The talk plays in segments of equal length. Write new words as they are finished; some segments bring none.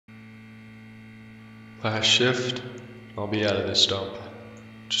Last shift, I'll be out of this dump.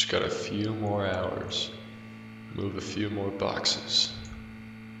 Just got a few more hours. Move a few more boxes.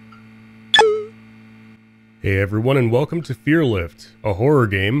 Hey everyone, and welcome to Fearlift, a horror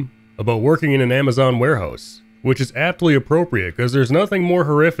game about working in an Amazon warehouse, which is aptly appropriate because there's nothing more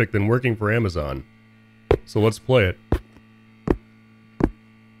horrific than working for Amazon. So let's play it.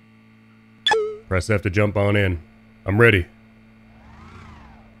 Press F to jump on in. I'm ready.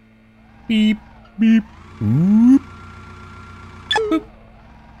 Beep, beep, whoop, boop.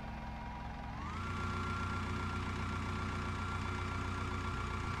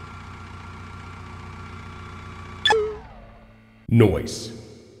 Noise.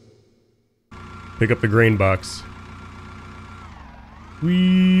 Pick up the grain box.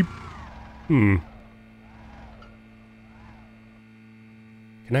 Weep. Can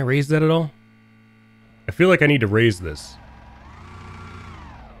I raise that at all? I feel like I need to raise this.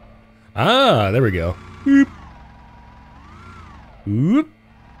 Ah, there we go. Whoop. Whoop.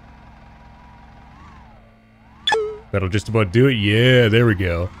 That'll just about do it. Yeah, there we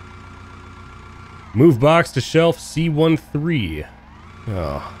go. Move box to shelf C13.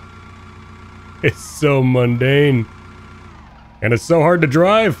 Oh. It's so mundane. And it's so hard to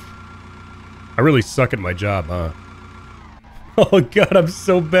drive. I really suck at my job, huh? Oh god, I'm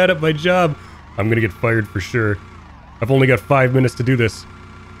so bad at my job. I'm gonna get fired for sure. I've only got 5 minutes to do this.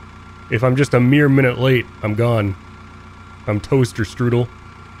 If I'm just a mere minute late, I'm gone. I'm toaster strudel.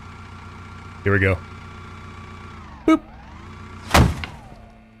 Here we go. Boop.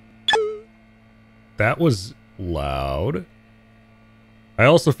 That was loud. I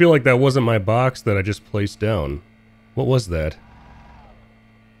also feel like that wasn't my box that I just placed down. What was that?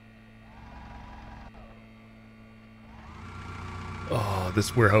 Oh,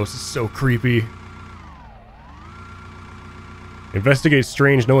 this warehouse is so creepy. Investigate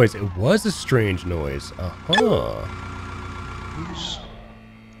strange noise. It was a strange noise. Uh-huh.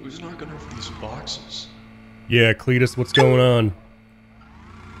 Who's knocking over these boxes? Yeah, Cletus, what's going on?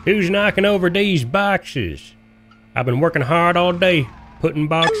 Who's knocking over these boxes? I've been working hard all day, putting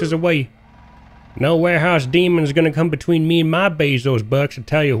boxes away. No warehouse demon's gonna come between me and my Bezos bucks, I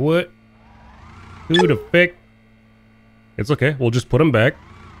tell you what. Who the frick? It's okay, we'll just put them back.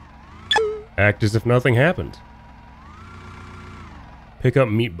 Act as if nothing happened. Pick up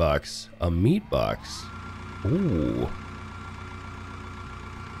meat box. A meat box. Ooh.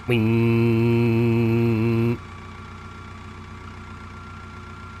 Wing.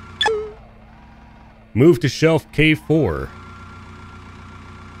 Move to shelf K4.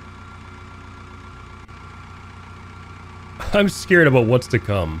 I'm scared about what's to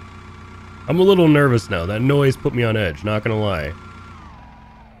come. I'm a little nervous now. That noise put me on edge, not gonna lie.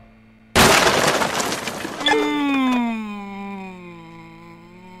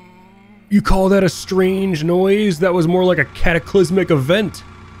 You call that a strange noise? That was more like a cataclysmic event.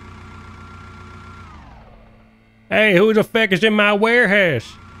 Hey, who the fuck is in my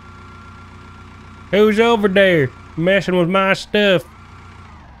warehouse? Who's over there messing with my stuff?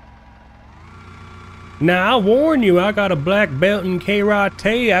 Now, I warn you, I got a black belt in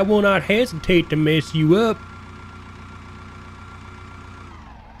karate. I will not hesitate to mess you up.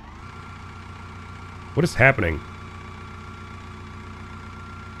 What is happening?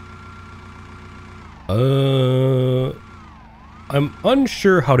 I'm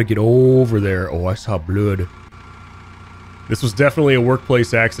unsure how to get over there. Oh, I saw blood. This was definitely a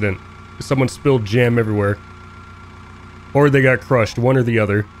workplace accident. Someone spilled jam everywhere. Or they got crushed, one or the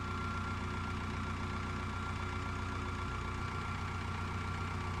other.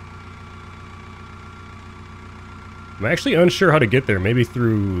 I'm actually unsure how to get there. Maybe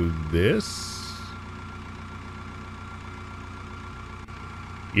through this?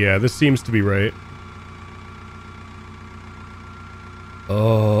 Yeah, this seems to be right.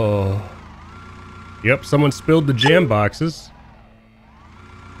 Oh. Yep, someone spilled the jam boxes.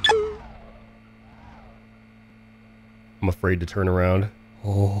 I'm afraid to turn around.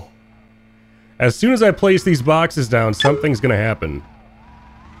 Oh. As soon as I place these boxes down, something's gonna happen.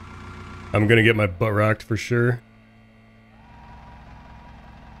 I'm gonna get my butt rocked for sure.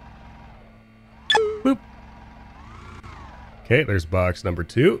 Boop. Okay, there's box number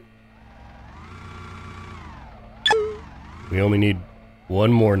 2. We only need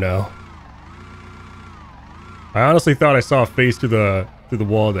one more now. I honestly thought I saw a face through the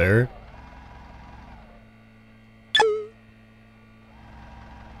wall there.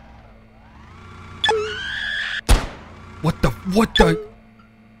 What the?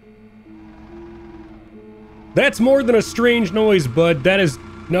 That's more than a strange noise, bud. That is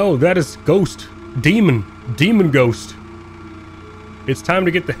ghost. Demon ghost. It's time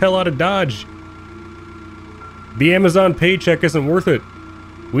to get the hell out of Dodge. The Amazon paycheck isn't worth it.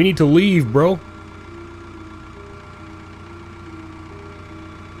 We need to leave, bro.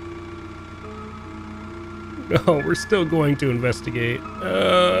 Oh, we're still going to investigate.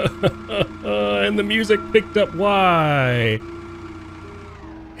 And the music picked up. Why?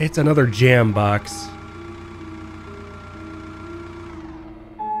 It's another jam box.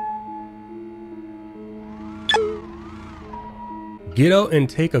 Get out and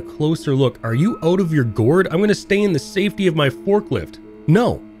take a closer look. Are you out of your gourd? I'm gonna stay in the safety of my forklift.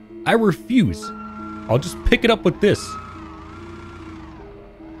 No, I refuse. I'll just pick it up with this.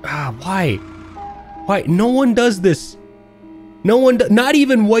 Ah, why? Why? No one does this. No one, not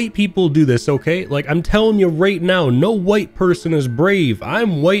even white people do this, okay? Like, I'm telling you right now, no white person is brave.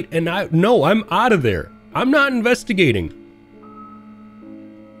 I'm white and I'm out of there. I'm not investigating.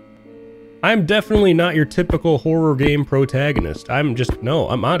 I'm definitely not your typical horror game protagonist. I'm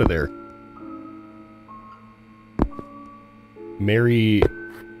out of there. Mary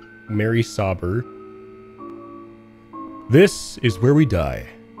Sauber. This is where we die.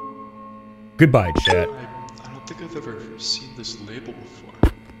 Goodbye, chat. I don't think I've ever seen this label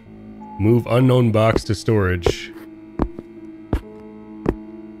before. Move unknown box to storage.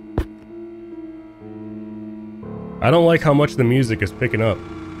 I don't like how much the music is picking up.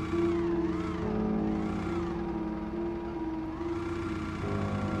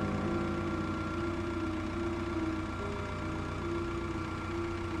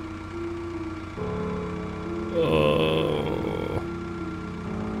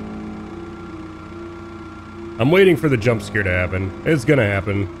 I'm waiting for the jump scare to happen. It's gonna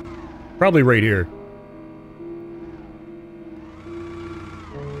happen. Probably right here.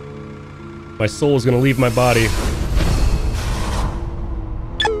 My soul is gonna leave my body.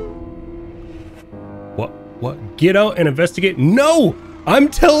 What? Get out and investigate? No! I'm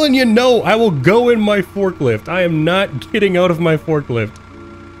telling you no! I will go in my forklift. I am not getting out of my forklift.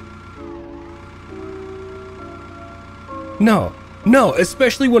 No. No,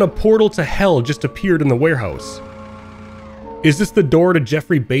 especially when a portal to hell just appeared in the warehouse. Is this the door to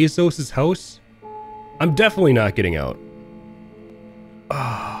Jeffrey Bezos' house? I'm definitely not getting out.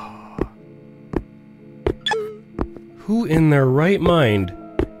 Oh. Who in their right mind?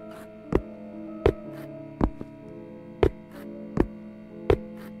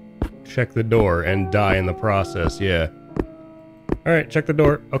 Check the door and die in the process, yeah. Alright, check the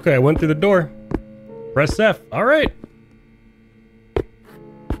door. Okay, I went through the door. Press F. Alright.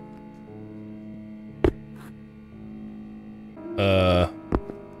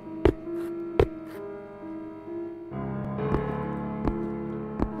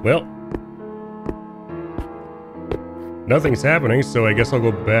 Well, nothing's happening, so I guess I'll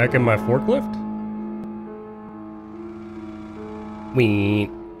go back in my forklift? Wee.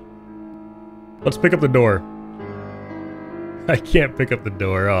 Let's pick up the door. I can't pick up the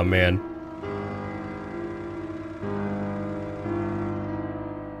door, oh man.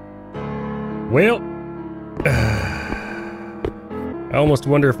 Well, I almost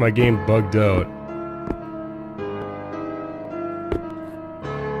wonder if my game bugged out.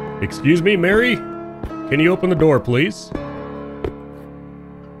 Excuse me, Mary? Can you open the door, please?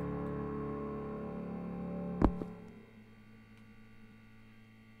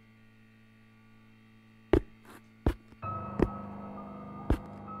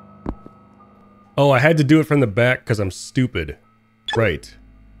 Oh, I had to do it from the back because I'm stupid. Right.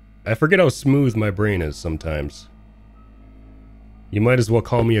 I forget how smooth my brain is sometimes. You might as well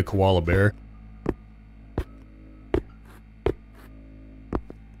call me a koala bear.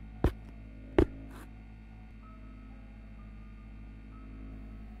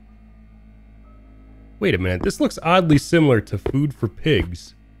 Wait a minute, this looks oddly similar to Food for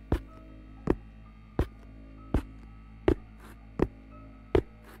Pigs.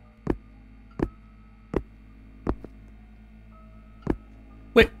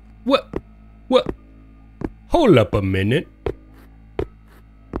 Wait, what? Hold up a minute.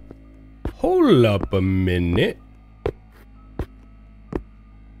 Hold up a minute.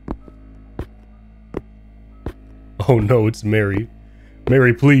 Oh no, it's Mary.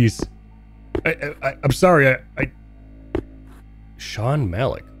 Mary, please. I'm sorry, Sean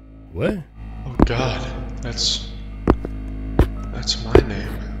Malik. What? Oh God, that's my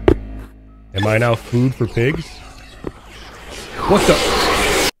name. Am I now food for pigs? What the?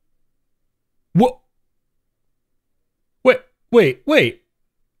 What? Wait.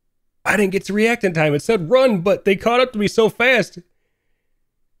 I didn't get to react in time. It said run, but they caught up to me so fast.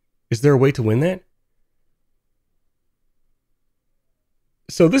 Is there a way to win that?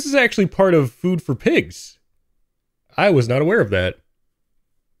 So this is actually part of Food for Pigs. I was not aware of that.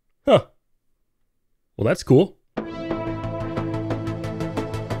 Huh. Well, that's cool.